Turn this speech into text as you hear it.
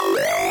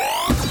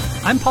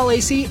I'm Paul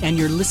Asay, and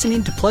you're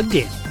listening to Plugged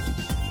In.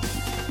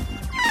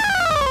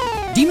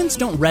 Demons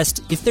don't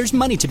rest if there's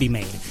money to be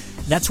made.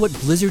 That's what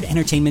Blizzard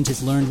Entertainment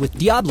has learned with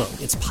Diablo,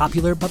 its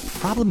popular but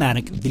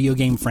problematic video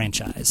game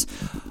franchise.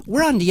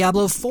 We're on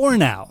Diablo 4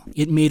 now.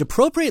 It made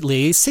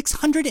appropriately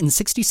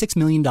 $666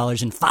 million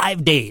in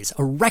 5 days,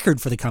 a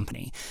record for the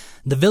company.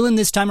 The villain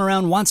this time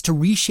around wants to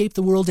reshape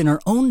the world in her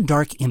own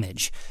dark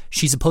image.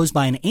 She's opposed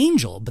by an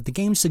angel, but the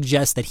game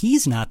suggests that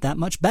he's not that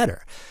much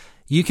better.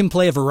 You can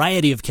play a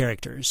variety of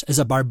characters. As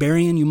a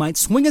barbarian, you might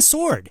swing a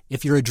sword.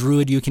 If you're a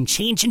druid, you can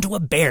change into a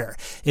bear.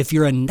 If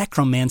you're a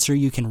necromancer,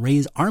 you can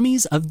raise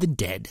armies of the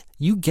dead.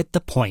 You get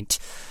the point.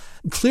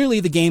 Clearly,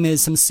 the game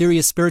has some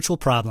serious spiritual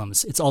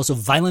problems. It's also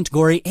violent,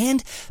 gory,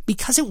 and,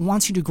 because it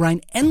wants you to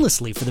grind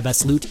endlessly for the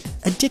best loot,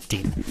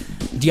 addicting.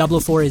 Diablo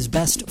 4 is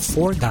best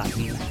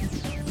forgotten.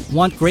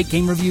 Want great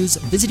game reviews?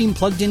 Visiting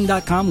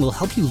PluggedIn.com will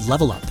help you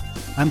level up.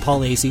 I'm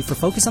Paul Asay for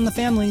Focus on the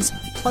Family's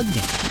Plugged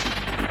In.